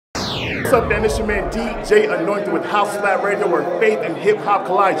What's up, man? It's your man DJ Anointed with House Slap Radio, where faith and hip hop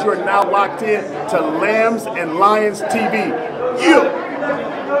collide. You are now locked in to Lambs and Lions TV.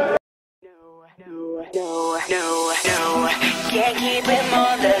 Yeah. No, can't keep him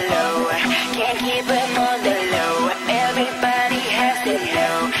on the low, can't keep him on the low. Everybody has to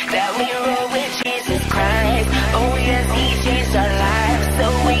know that we roll with Jesus Christ. Oh yes, he changed our lives, so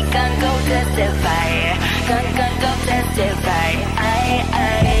we can go testify, go testify.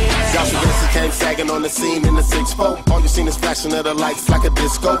 Gospel Gangsta came sagging on the scene in the 6-4. All you seen is flashing of the lights like a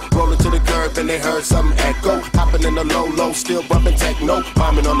disco. Rolling to the curb and they heard something echo. Hopping in the low, still bumping techno.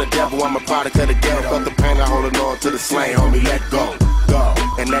 Bombing on the devil, I'm a product of the ghetto. Felt the pain, I holding on to the slang, homie, let go.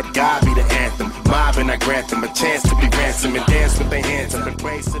 And let God be the anthem. Mob and I grant them a chance to be ransomed and dance with their hands up and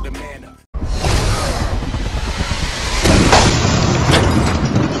praise to the man.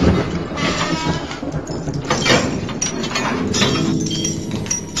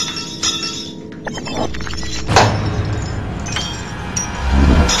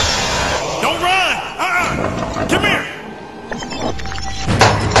 Don't run! Come here!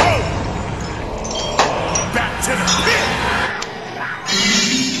 Oh! Back to the pit!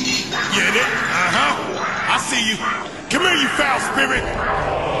 Get it? I see you. Come here, you foul spirit!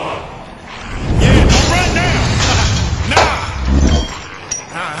 Yeah, don't run now! Nah!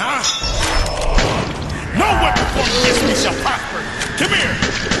 No weapon formed against me shall prosper! Come here!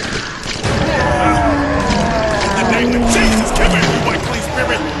 In the name of Jesus, come here, you white clean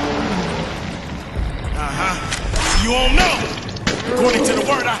spirit! So you all know, according to the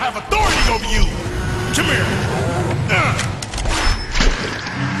word, I have authority over you. Come here.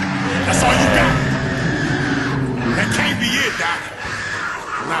 That's all you got. That can't be it, Doc.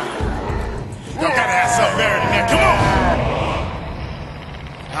 Nah. Y'all gotta have something better than that. Come on.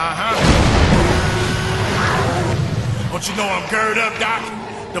 Don't you know I'm girded up, Doc?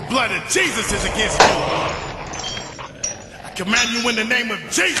 The blood of Jesus is against you. I command you in the name of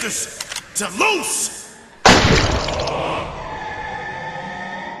Jesus to loose.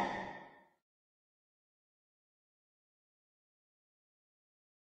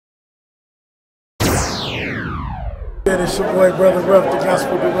 Yeah, it's your boy, Brother Ruff, the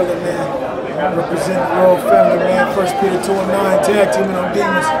Gospel Gorilla, man. Representing the Royal Family, man. First Peter 2 and 9, tag teaming on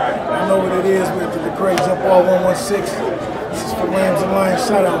demons. I know what it is. We did the crazy jump all 116. This is for Lambs and Lions.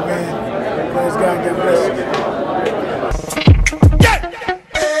 Shout out, man. Praise God, God bless you.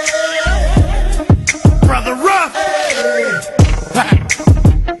 Brother Ruff.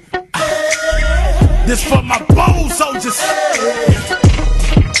 This for my bold soldiers.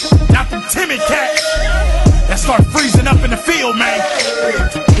 Not them timid cats that start freezing up in the field, man.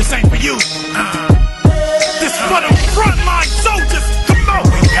 This ain't for you. This for them frontline soldiers. Come on.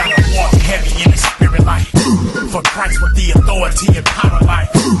 We gotta walk heavy in the spirit light. For Christ with the authority and power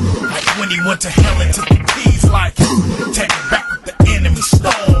light. Like when he went to hell and took the keys, like take it back with the enemy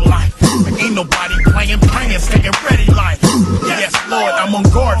stole, like ain't nobody playing, staying ready, like yes, Lord, I'm on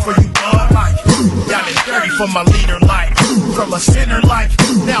guard for you, bud, like got it dirty for my leader, like from a sinner, like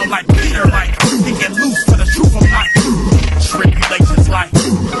now like Peter, like he get loose for the truth, I'm like tribulations, like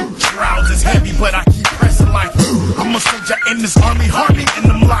trials is heavy, but I keep pressing, like I'm a soldier in this army, hardly in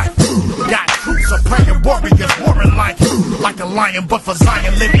them, like got troops of praying warriors, warring like a lion, but for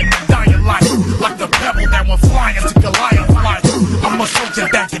Zion, living and dying, like the pebble that went flying to Goliath, like I'm a soldier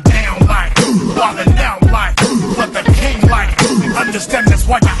that get down, like wildin' out, like but the king, like understand that's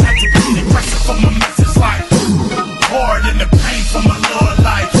why I had to be aggressive for my message, like hard in the pain for my Lord,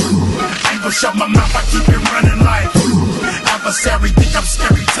 like I ain't gonna shut my mouth, I keep it running, like adversary think I'm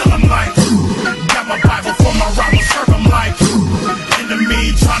scary till I'm like got my Bible for my rival, serve him, like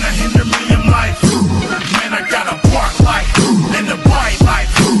enemy trying to hinder me, I'm like man, I gotta bark, like and the bite, like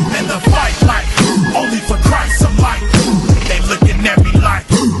and the fight, like only for Christ, I'm like they looking at me like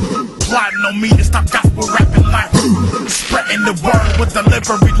plotting on me to stop gospel rapping, like spreading the word with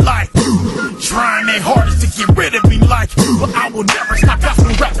delivery, like trying their hardest to get rid of me, like but I will never stop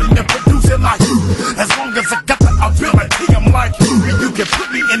gospel rapping and producing, like as long as I got the ability, I'm like you can put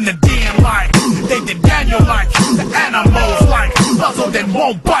me in the den, like they did Daniel, like the animals, like puzzled and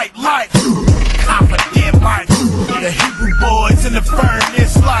won't bite, like confident, like the Hebrew boys in the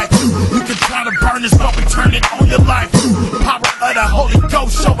furnace, like you can try to burn this, but we turn it on your life. Power of the Holy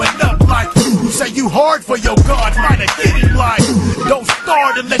Ghost showing up, like you say you hard for your God, might have get it, like don't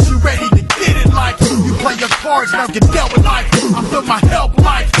start unless you ready to get it, like you play your cards, now get dealt with, like I feel my help,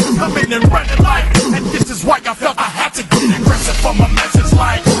 like coming and running, like and this is why I felt I had to get aggressive for my message,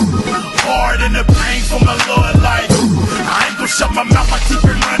 like hard in the pain for my Lord, like I ain't gonna shut my mouth, I keep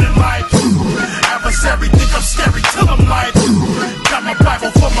it running, like adversary think I'm scary till I'm like got my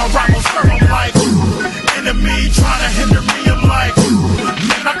Bible for my my rivals hurt, I'm like, enemy trying to hinder me, I'm like,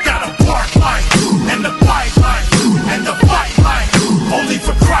 man, I gotta bark like, and the fight like, and the fight like, only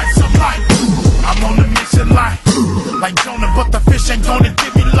for Christ I'm like, I'm on a mission like Jonah, but the fish ain't gonna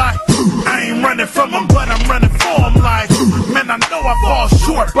give me life. I ain't running from them, but I'm running for them like, man, I know I fall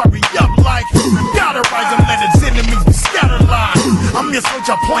short, but re up like, gotta rise and let his enemies be scattered like, I'm your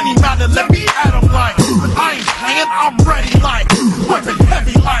soldier, point him out and let me at him like, I ain't playing, I'm ready like, weapon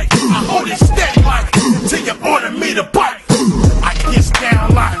heavy like, I hold it steady like, till you order me to bite. I get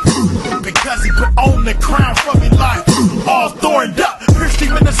down like, because he put on the crown for me like, all thorned up, pierced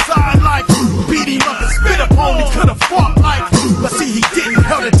him in the side like, beat him up and spit upon him, could've fought like, but see he didn't,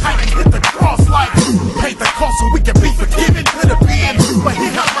 held it tight and hit the cross like, paid the cost so we can be forgiven, could've been, but he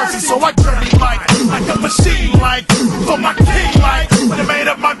got mercy so I journey like a machine like, for my king like, when I made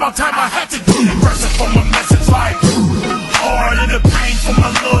up my mind, time I had to get aggressive for my message like, hard in the pain for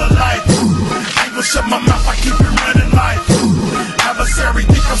my Lord life, I ain't gonna shut my mouth, I keep it running like, adversary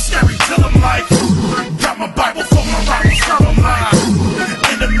think I'm scary till I'm like, got my Bible for my rivals, serve I'm like,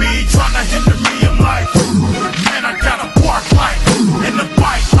 enemy trying to hinder me, I'm like, man, I gotta bark like, and the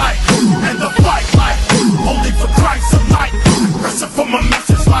bite like, and the fight like, only for Christ I'm like, aggressive for my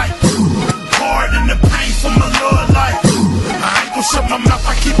message like, hard in the pain for my Lord life, I ain't gonna shut my mouth,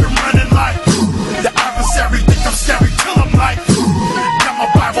 I keep it running like, the adversary think I'm scary till I'm like, got my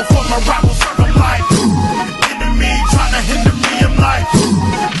Bible for my rivals, serve I'm like, enemy trying to hinder me, I'm like,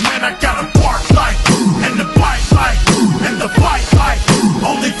 man, I gotta bark like, and the bite like, and the fight like,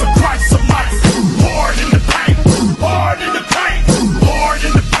 only for Christ I'm like, hard in the pain, hard in the pain, hard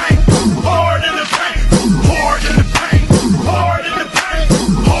in the pain, hard in the pain, hard in the pain, hard in the pain,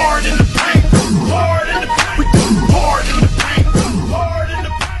 hard in the pain, hard in the pain, hard in the pain, hard in the pain, hard in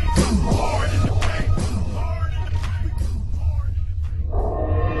the pain, hard in the pain.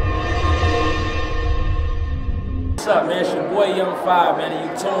 What's up, man? It's your boy Young 5, man, and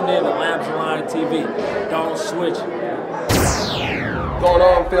you tuned in to Lions TV. Don't switch. Going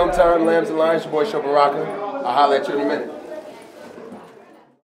on, film time, Lambs and Lions, your boy Show Baraka. I'll holler at you in a minute.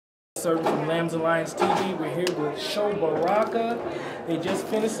 Serving from Lambs and Lions TV. We're here with Show Baraka. They just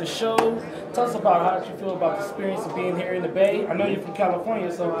finished the show. Tell us about how you feel about the experience of being here in the Bay. I know you're from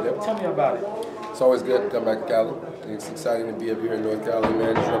California, so tell me about it. It's always good to come back to Cali. It's exciting to be up here in North Carolina,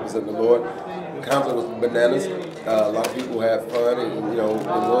 man, just representing the Lord. The concert was bananas. A lot of people had fun, and you know,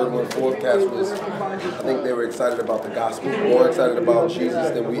 the word went forth. Cats was, I think they were excited about the gospel, more excited about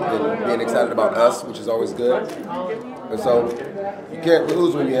Jesus than being excited about us, which is always good. And so you can't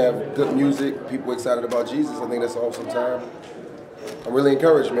lose when you have good music, people excited about Jesus. I think that's an awesome time. I'm really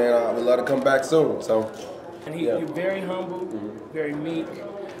encouraged, man. I would love to come back soon. So. And you're very humble, very meek.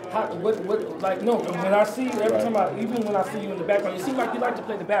 When I see you, every time even when I see you in the background, you seem like you like to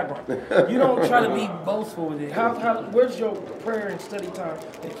play the background. You don't try to be boastful with it. Where's your prayer and study time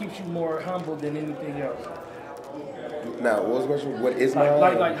that keeps you more humble than anything else? Now, what was the question? What is my...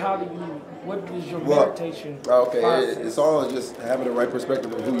 What is your meditation process? It's all just having the right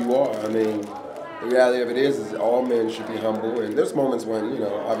perspective of who you are. I mean, the reality of it is all men should be humble. And there's moments when, you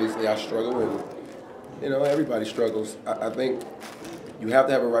know, obviously I struggle and, you know, everybody struggles. I think you have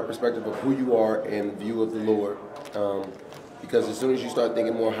to have a right perspective of who you are in view of the Lord. Because as soon as you start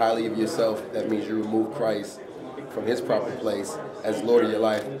thinking more highly of yourself, that means you remove Christ from his proper place as Lord of your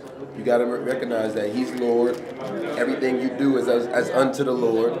life. You got to recognize that he's Lord. Everything you do is as unto the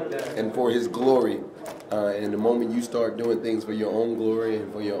Lord and for his glory. And the moment you start doing things for your own glory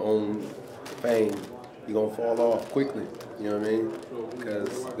and for your own fame, you're going to fall off quickly. You know what I mean?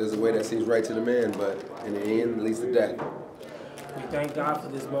 Because there's a way that seems right to the man, but in the end, it leads to death. We thank God for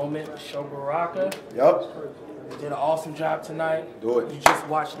this moment. Show Baraka. Yup. You did an awesome job tonight. Do it. You just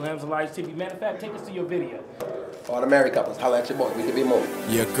watched Lambs and Lions TV. Matter of fact, take us to your video. All the married couples, holla at your boy. We can be more.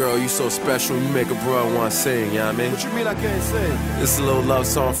 Yeah, girl, you so special. You make a bro want to sing, you know what I mean? What you mean I can't sing? This is a little love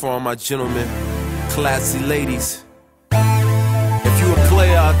song for all my gentlemen, classy ladies. If you a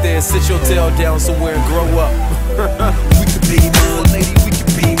player out there, sit your tail down somewhere and grow up. We can be more, lady, we can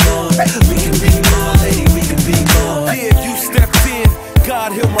be more. We can be more, lady, we can be more. Yeah, you stepped in,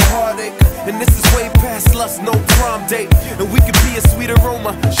 God heal my heartache. And this is way past lust, no prom date. And we could be a sweet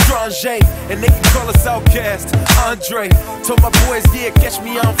aroma, Strange. And they can call us Outcast, Andre. Told my boys, yeah, catch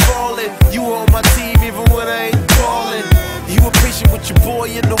me, I'm falling. You on my team even when I ain't calling. You were patient with your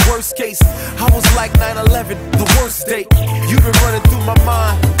boy in the worst case. I was like 9/11, the worst date. You've been running through my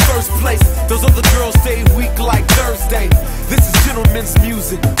mind, first place. Those other girls stay weak like Thursday. This is gentlemen since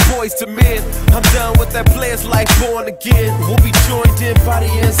music, boys to men. I'm done with that player's life, born again. We'll be joined in body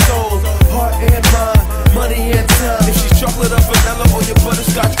and soul, heart and mind, money and time. If she's chocolate or vanilla or your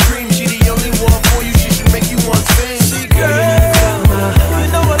butterscotch cream, she the only one for you, she should make you want to sing. She girl, you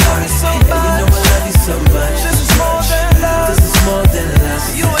know I love you so much. You know I love you so much. This is more than love. This is more than love.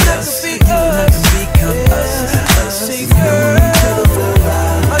 You and I can be us. You and I can become us. She girl,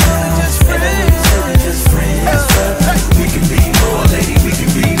 I know we're just friends. We're just friends. We can be more, lady. We can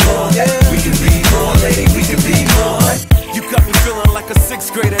be more. We can be more, lady. We can be more. You got me feeling like a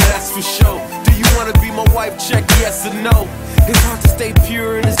 6th grader, that's for sure. Do you wanna be my wife? Check yes or no. It's hard to stay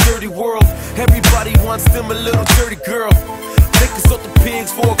pure in this dirty world. Everybody wants them a little dirty girl. They consult the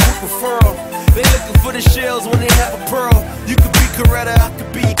pigs for a quick referral. They looking for the shells when they have a pearl. You could be Coretta, I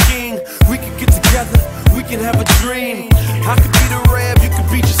could be your king. We could get together, we can have a dream. I could be the Rab, you could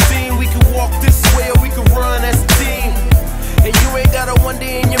be Justine. We could walk this way or we could run as a team. And you ain't got a one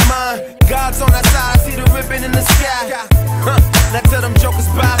day in your mind. God's on our side, see the ribbon in the sky. Now tell them jokers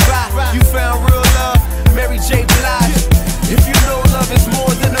bye-bye. You found real love, Mary J. Blige. If you know love is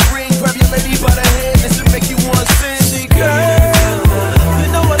more than a ring, grab your lady by the hand, this will make you want to sing. She girl, you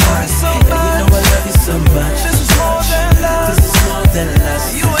know I love you so much. You know I love you so much. This is more than love. This is more than love.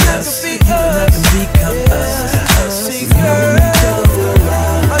 You and I can be us. You and I can become us. She girl,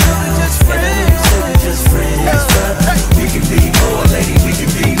 I know we're just friends. We're just friends. We can be more, lady. We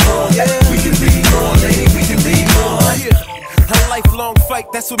can be more. We can be more, lady. We can be more. A lifelong fight,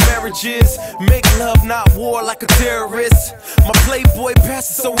 that's what marriage is. Make love, not war, like a terrorist. My playboy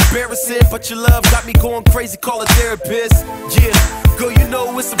past is so embarrassing, but your love got me going crazy, call a therapist. Yeah, girl, you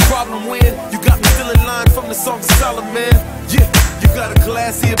know it's a problem when you got me still in line from the song of Solomon. Yeah, you got a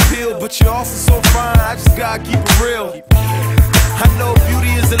classy appeal, but you're also so fine, I just gotta keep it real. I know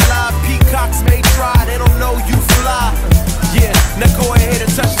beauty is alive, peacocks may try, they don't know you fly. Yeah, now go ahead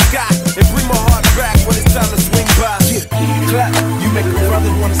and touch the sky and bring my heart back when it's time to swing by. Yeah, clap, you make a brother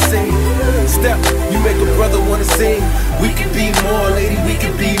wanna sing. Step, you make a brother wanna sing. We can be more, lady, we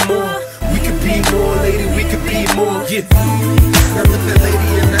can be more. We can be more, lady, we can be more. Yeah.